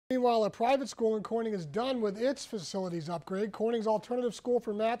Meanwhile, a private school in Corning is done with its facilities upgrade. Corning's Alternative School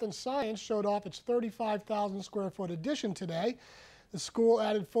for Math and Science showed off its 35,000 square foot addition today. The school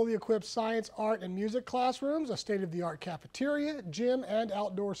added fully equipped science, art, and music classrooms, a state-of-the-art cafeteria, gym, and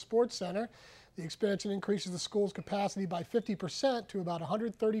outdoor sports center. The expansion increases the school's capacity by 50% to about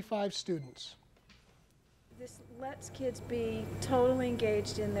 135 students. This lets kids be totally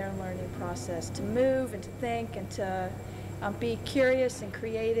engaged in their learning process, to move and to think and to be curious and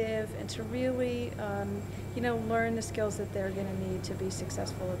creative and to really, learn the skills that they're going to need to be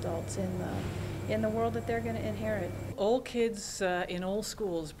successful adults in the world that they're going to inherit. All kids in all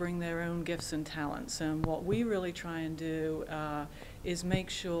schools bring their own gifts and talents, and what we really try and do is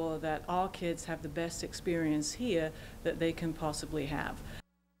make sure that our kids have the best experience here that they can possibly have.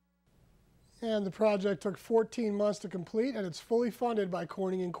 And the project took 14 months to complete, and it's fully funded by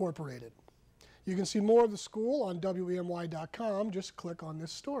Corning Incorporated. You can see more of the school on WEMY.com. Just click on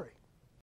this story.